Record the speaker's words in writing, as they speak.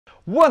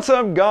What's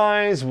up,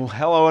 guys? Well,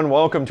 hello and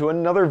welcome to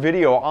another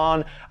video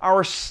on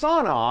our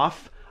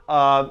SonOff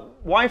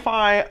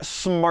Wi-Fi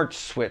smart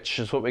switch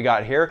is what we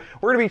got here.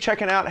 We're going to be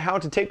checking out how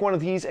to take one of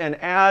these and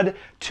add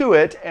to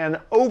it an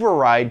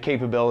override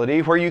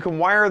capability where you can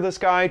wire this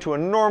guy to a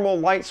normal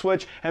light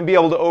switch and be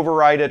able to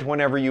override it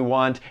whenever you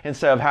want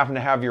instead of having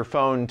to have your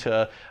phone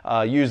to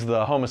use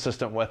the Home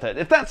Assistant with it.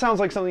 If that sounds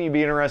like something you'd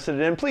be interested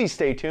in, please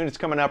stay tuned. It's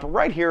coming up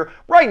right here,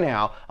 right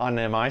now on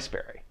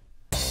misperry.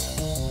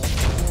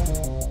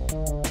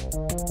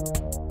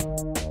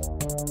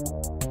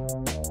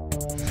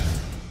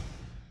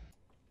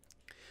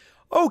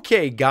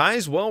 Okay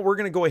guys, well, we're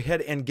going to go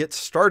ahead and get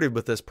started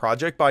with this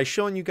project by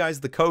showing you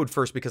guys the code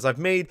first, because I've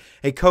made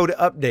a code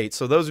update.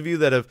 So those of you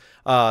that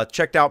have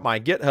checked out my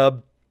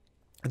GitHub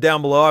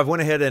down below, I've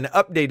went ahead and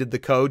updated the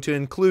code to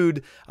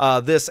include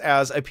this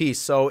as a piece.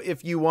 So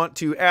if you want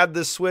to add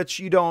this switch,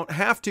 you don't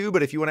have to,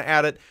 but if you want to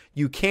add it,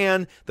 you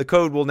can. The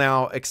code will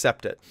now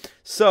accept it.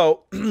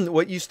 So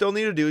what you still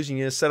need to do is you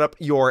need to set up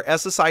your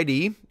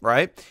SSID,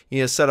 right? You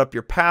need to set up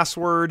your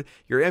password,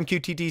 your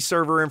MQTT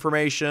server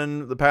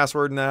information, the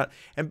password and that.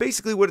 And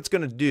basically what it's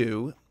going to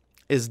do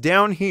is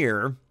down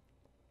here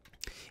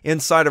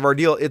inside of our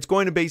deal, it's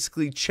going to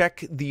basically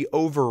check the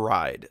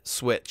override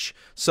switch.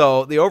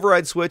 So the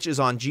override switch is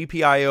on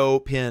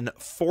GPIO pin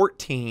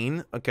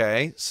 14.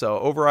 Okay, so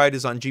override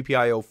is on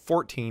GPIO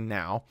 14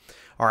 now.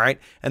 All right,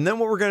 and then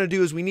what we're going to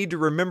do is we need to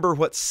remember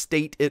what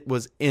state it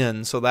was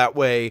in, so that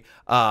way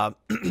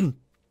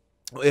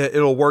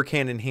it'll work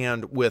hand in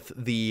hand with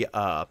the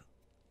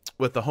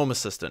Home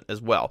Assistant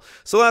as well.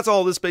 So that's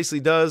all this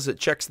basically does. It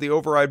checks the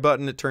override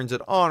button, it turns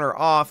it on or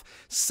off,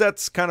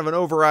 sets kind of an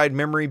override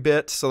memory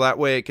bit, so that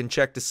way it can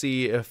check to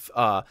see if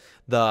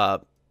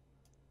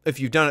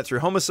you've done it through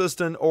Home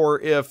Assistant or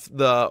if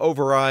the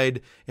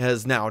override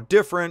is now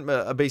different,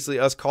 basically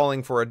us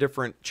calling for a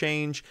different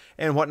change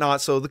and whatnot.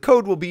 So the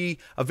code will be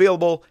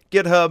available,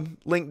 GitHub,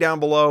 link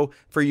down below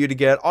for you to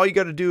get. All you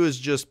got to do is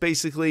just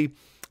basically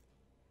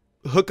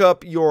hook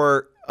up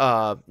your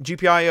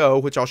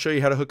GPIO, which I'll show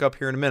you how to hook up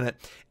here in a minute,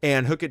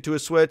 and hook it to a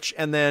switch,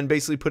 and then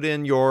basically put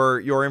in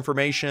your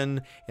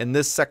information in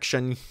this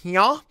section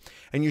here,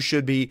 and you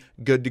should be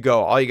good to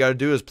go. All you got to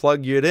do is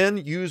plug it in,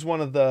 use one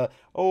of the,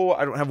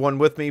 I don't have one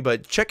with me,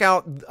 but check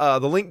out the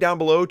link down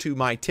below to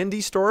my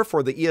Tindy store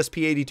for the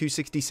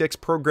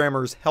ESP8266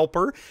 Programmer's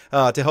Helper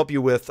to help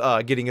you with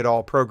getting it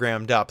all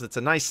programmed up. It's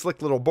a nice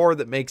slick little board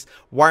that makes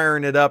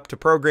wiring it up to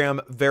program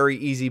very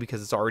easy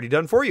because it's already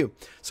done for you.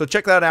 So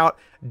check that out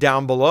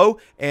down below,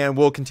 and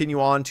we'll continue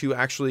on to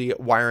actually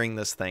wiring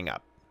this thing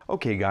up.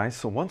 Okay guys,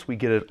 so once we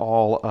get it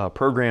all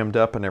programmed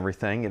up and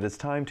everything, it is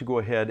time to go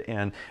ahead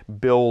and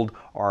build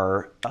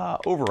our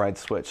override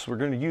switch. So we're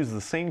going to use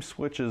the same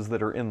switches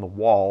that are in the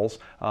walls.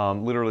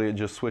 Literally it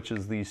just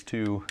switches these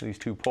two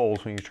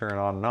poles when you turn it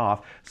on and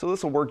off. So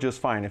this will work just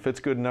fine. If it's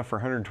good enough for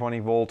 120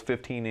 volts,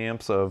 15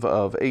 amps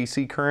of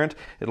AC current,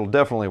 it'll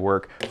definitely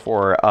work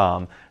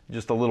for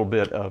just a little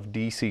bit of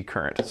DC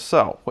current.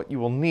 So what you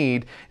will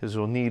need is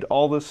you'll need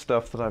all this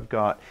stuff that I've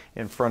got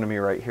in front of me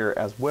right here,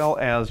 as well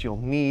as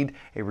you'll need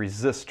a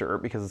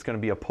resistor, because it's going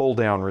to be a pull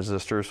down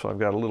resistor. So I've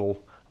got a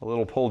little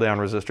pull down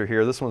resistor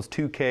here. This one's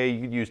 2K,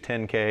 you could use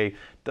 10K,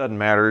 doesn't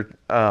matter,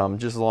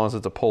 just as long as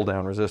it's a pull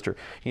down resistor.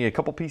 You need a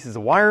couple pieces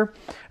of wire.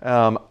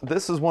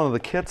 This is one of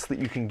the kits that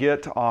you can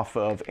get off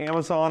of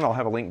Amazon. I'll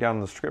have a link down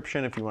in the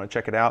description if you want to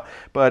check it out.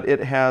 But it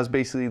has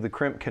basically the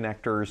crimp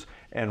connectors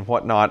and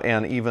whatnot,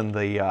 and even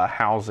the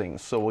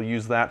housings. So we'll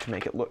use that to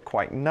make it look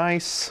quite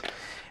nice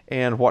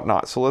and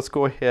whatnot. So let's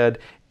go ahead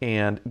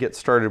and get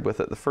started with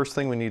it. The first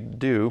thing we need to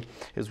do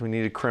is we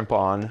need to crimp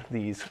on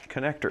these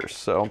connectors.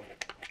 So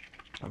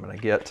I'm going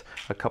to get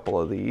a couple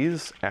of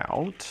these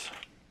out.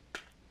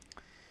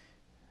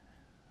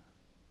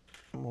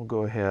 And we'll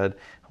go ahead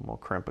and we'll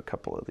crimp a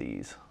couple of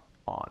these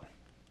on.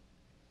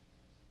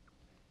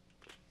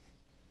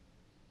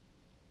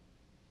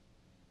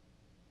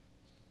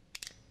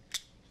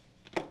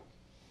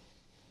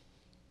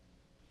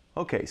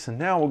 Okay, so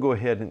now we'll go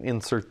ahead and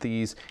insert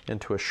these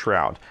into a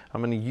shroud.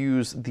 I'm going to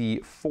use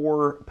the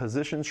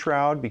 4-position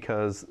shroud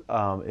because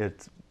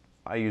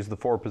I use the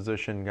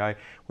 4-position guy.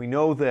 We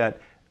know that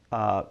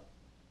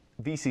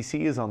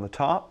VCC is on the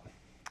top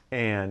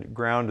and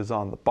ground is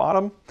on the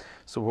bottom.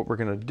 So what we're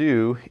going to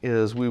do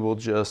is we will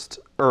just,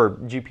 or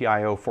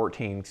GPIO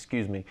 14,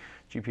 excuse me,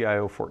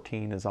 GPIO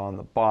 14 is on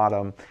the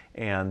bottom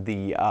and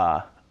the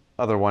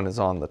other one is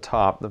on the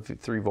top. The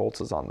 3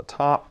 volts is on the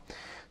top.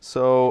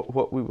 So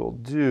what we will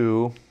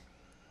do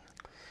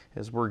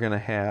is we're going to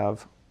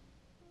have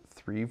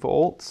 3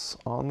 volts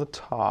on the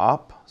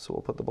top. So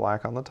we'll put the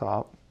black on the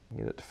top,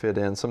 get it to fit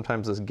in.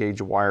 Sometimes this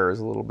gauge wire is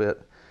a little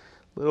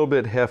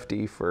bit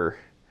hefty for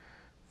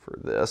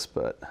this,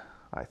 but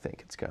I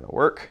think it's going to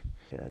work.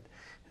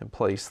 And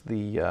place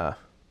the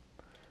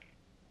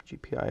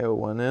GPIO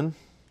one in.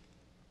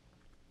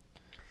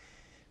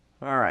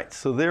 All right,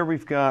 so there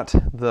we've got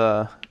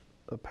the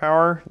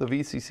power, the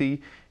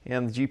VCC,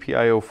 and the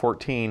GPIO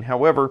 14.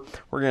 However,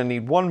 we're going to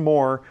need one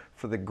more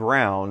for the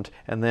ground,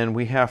 and then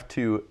we have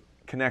to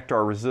connect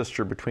our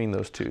resistor between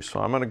those two.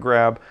 So I'm going to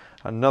grab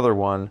another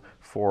one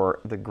for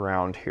the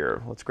ground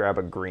here. Let's grab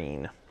a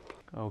green.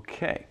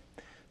 Okay,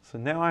 so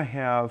now I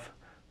have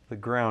the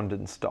ground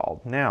installed.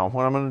 Now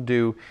what I'm going to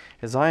do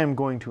is I am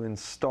going to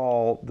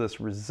install this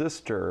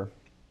resistor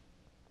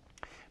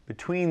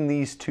between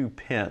these two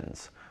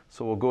pins.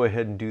 So we'll go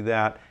ahead and do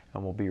that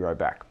and we'll be right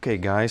back. Okay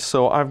guys,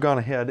 so I've gone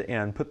ahead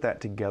and put that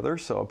together.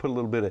 So I'll put a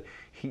little bit of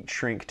heat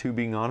shrink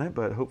tubing on it,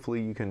 but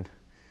hopefully you can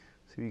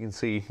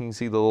see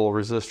the little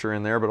resistor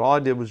in there. But all I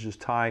did was just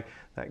tie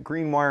that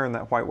green wire and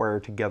that white wire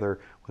together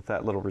with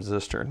that little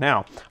resistor.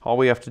 Now all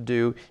we have to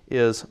do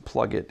is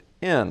plug it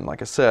in,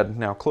 like I said.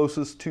 Now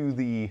closest to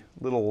the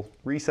little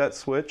reset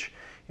switch,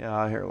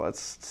 here,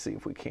 let's see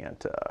if we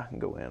can't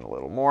go in a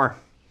little more.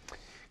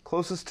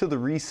 Closest to the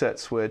reset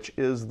switch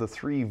is the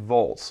 3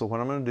 volts. So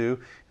what I'm going to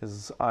do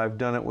is, I've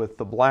done it with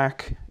the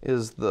black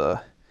is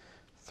the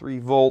 3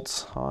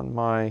 volts on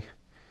my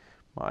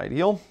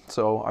deal.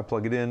 So I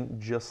plug it in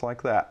just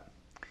like that.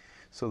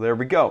 So there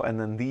we go. And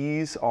then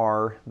these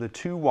are the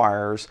 2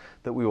 wires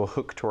that we will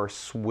hook to our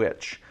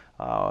switch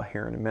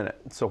here in a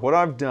minute. So what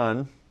I've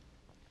done,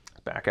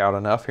 back out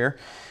enough here,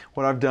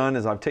 what I've done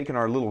is I've taken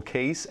our little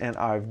case and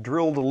I've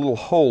drilled a little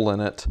hole in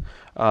it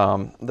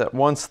that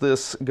once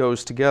this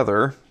goes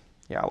together,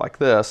 yeah, like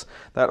this,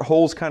 that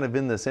hole's kind of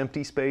in this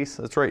empty space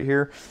that's right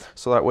here,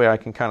 so that way I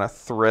can kind of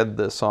thread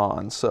this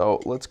on.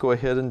 So let's go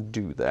ahead and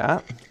do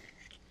that.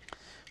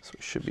 So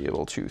we should be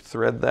able to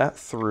thread that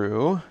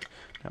through.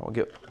 Now we'll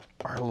get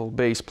our little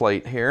base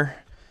plate here.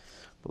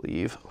 I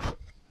believe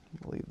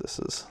this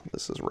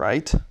is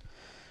right.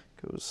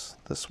 Goes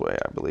this way,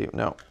 I believe.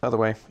 No, other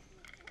way.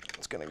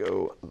 It's gonna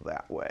go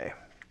that way.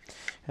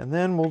 And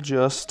then we'll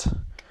just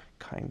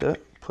kind of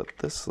put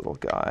this little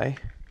guy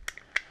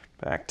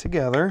back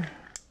together.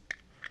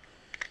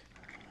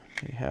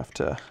 You have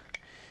to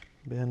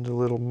bend a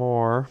little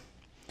more.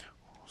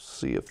 We'll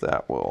see if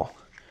that will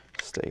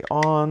stay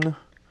on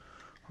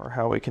or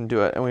how we can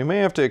do it. And we may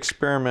have to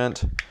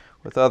experiment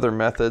with other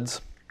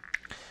methods.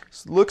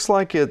 So it looks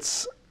like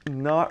it's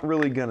not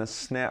really gonna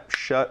snap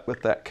shut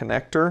with that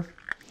connector.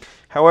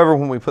 However,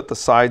 when we put the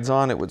sides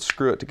on, it would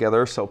screw it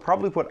together. So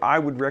probably what I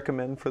would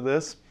recommend for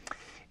this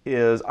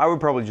is I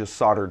would probably just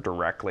solder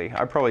directly.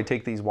 I'd probably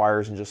take these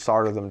wires and just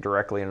solder them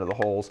directly into the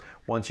holes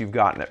once you've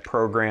gotten it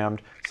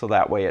programmed, so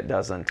that way it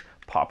doesn't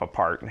pop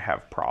apart and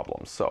have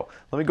problems. So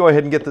let me go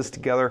ahead and get this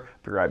together.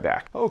 Be right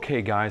back.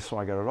 Okay guys, so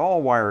I got it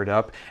all wired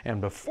up,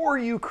 and before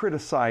you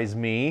criticize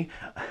me,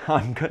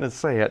 I'm gonna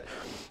say it.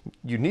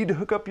 You need to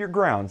hook up your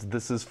grounds.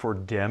 This is for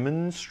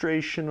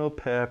demonstrational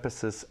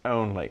purposes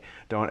only.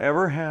 Don't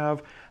ever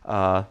have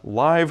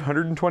live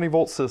 120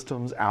 volt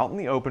systems out in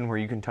the open where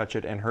you can touch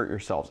it and hurt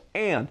yourselves.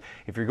 And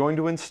if you're going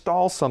to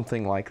install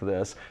something like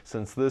this,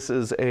 since this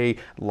is a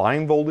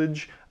line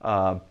voltage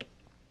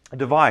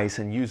device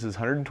and uses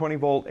 120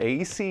 volt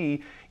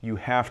AC, you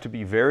have to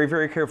be very,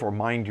 very careful.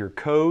 Mind your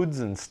codes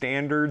and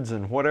standards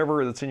and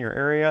whatever that's in your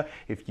area.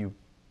 If you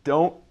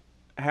don't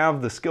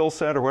have the skill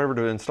set or whatever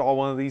to install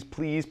one of these,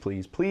 please,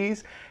 please,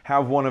 please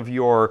have one of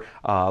your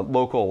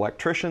local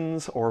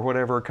electricians or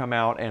whatever come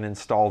out and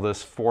install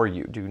this for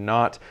you. Do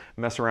not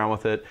mess around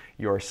with it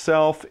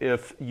yourself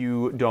if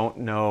you don't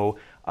know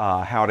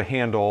how to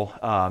handle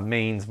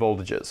mains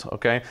voltages,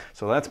 okay?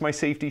 So that's my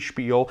safety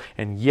spiel,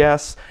 and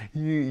yes,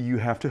 you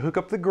have to hook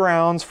up the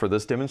grounds for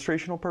this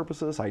demonstrational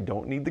purposes. I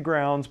don't need the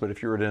grounds, but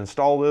if you were to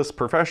install this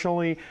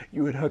professionally,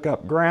 you would hook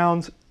up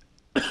grounds,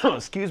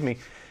 excuse me,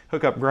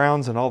 hook up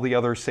grounds and all the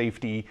other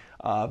safety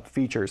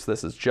features.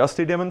 This is just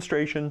a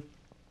demonstration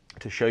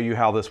to show you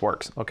how this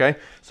works, okay?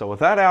 So with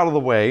that out of the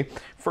way,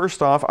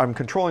 first off, I'm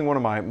controlling one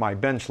of my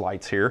bench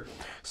lights here.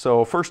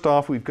 So first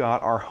off, we've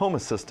got our Home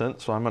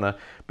Assistant. So I'm gonna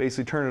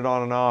basically turn it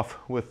on and off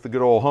with the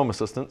good old Home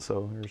Assistant.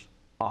 So here's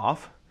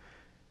off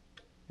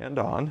and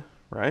on,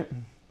 right?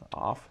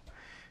 Off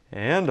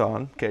and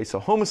on. Okay, so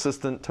Home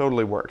Assistant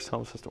totally works.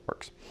 Home Assistant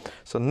works.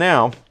 So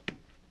now,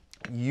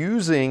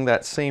 using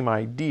that same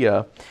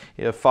idea,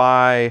 if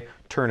I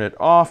turn it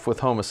off with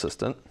Home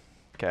Assistant,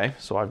 okay,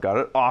 so I've got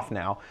it off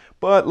now,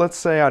 but let's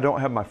say I don't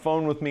have my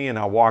phone with me and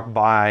I walk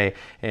by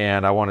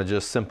and I want to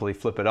just simply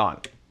flip it on.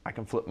 I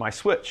can flip my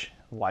switch,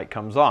 light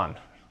comes on.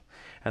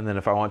 And then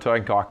if I want to, I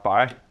can walk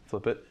by,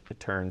 flip it, it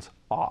turns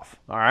off.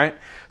 All right,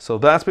 so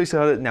that's basically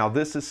how it is. Now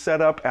this is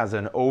set up as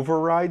an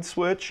override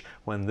switch.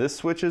 When this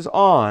switch is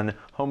on,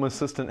 Home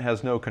Assistant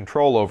has no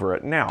control over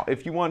it. Now,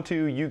 if you want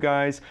to, you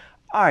guys,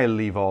 I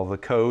leave all the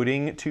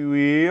coding to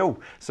you.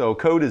 So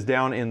code is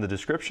down in the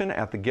description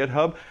at the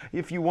GitHub.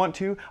 If you want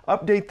to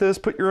update this,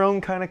 put your own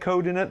kind of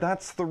code in it.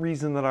 That's the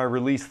reason that I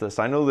released this.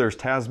 I know there's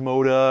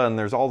Tasmoda and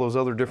there's all those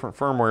other different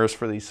firmwares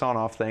for these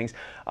SonOff things.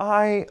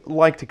 I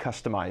like to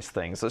customize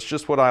things. That's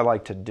just what I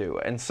like to do.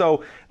 And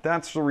so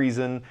that's the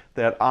reason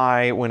that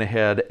I went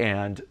ahead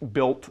and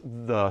built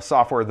the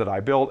software that I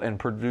built and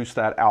produced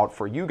that out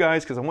for you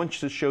guys, because I want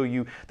you to show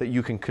you that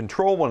you can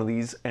control one of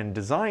these and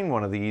design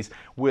one of these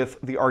with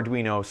the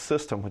Arduino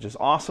system, which is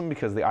awesome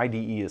because the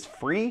IDE is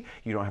free.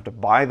 You don't have to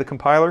buy the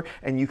compiler,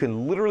 and you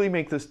can literally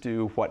make this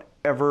do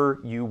whatever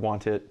you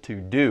want it to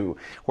do.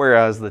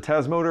 Whereas the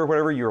TAS motor,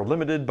 whatever, you're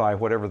limited by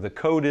whatever the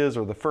code is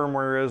or the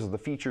firmware is or the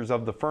features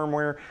of the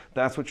firmware.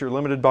 That's what you're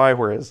limited by.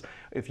 Whereas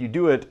if you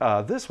do it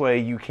this way,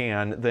 you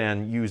can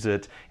then use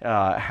it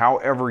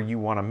however you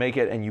want to make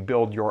it, and you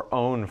build your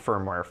own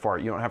firmware for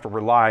it. You don't have to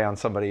rely on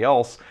somebody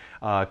else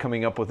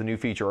coming up with a new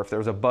feature. Or if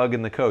there's a bug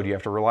in the code, you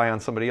have to rely on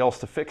somebody else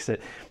to fix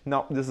it.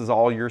 No, this is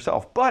all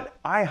yourself. But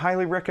I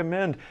highly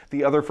recommend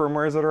the other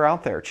firmwares that are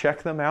out there.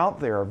 Check them out.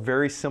 They are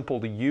very simple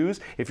to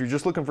use. If you're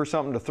just looking for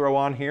something to throw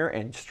on here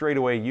and straight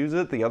away use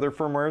it, the other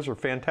firmwares are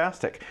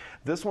fantastic.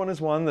 This one is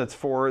one that's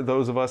for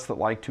those of us that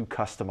like to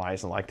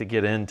customize and like to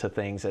get into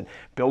things and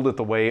build it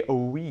the way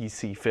we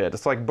see fit.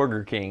 It's like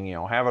Burger King, you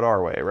know, have it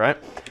our way, right?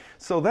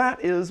 So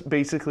that is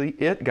basically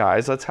it,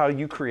 guys. That's how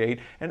you create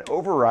an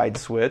override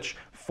switch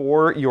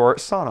for your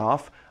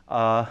SonOff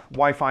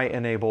Wi-Fi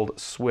enabled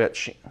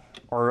switch,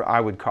 or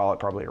I would call it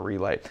probably a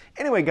relay.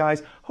 Anyway,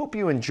 guys, hope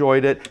you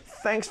enjoyed it.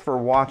 Thanks for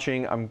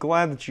watching. I'm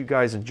glad that you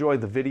guys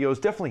enjoyed the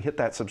videos. Definitely hit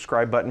that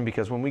subscribe button,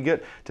 because when we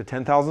get to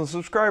 10,000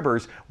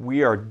 subscribers,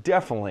 we are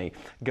definitely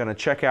gonna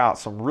check out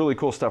some really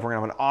cool stuff. We're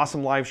gonna have an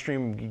awesome live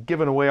stream,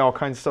 giving away all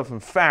kinds of stuff. In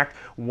fact,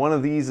 one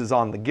of these is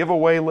on the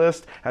giveaway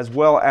list, as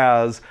well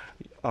as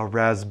a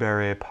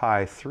Raspberry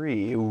Pi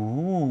 3.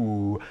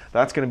 Ooh,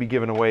 that's going to be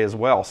given away as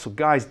well. So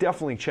guys,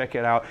 definitely check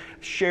it out.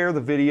 Share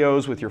the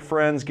videos with your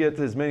friends. Get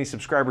as many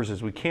subscribers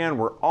as we can.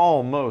 We're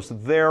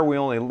almost there. We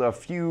only a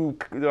few,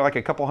 like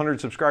a couple hundred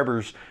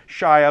subscribers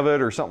shy of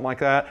it or something like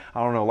that.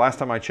 I don't know, last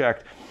time I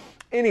checked.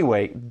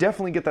 Anyway,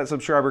 definitely get that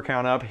subscriber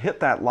count up. Hit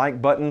that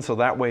like button so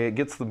that way it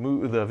gets the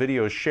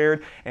videos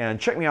shared. And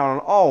check me out on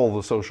all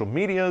the social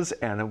medias.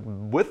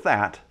 And with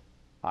that,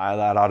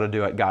 that ought to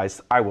do it,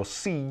 guys. I will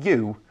see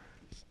you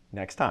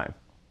next time.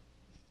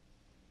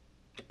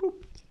 Boop.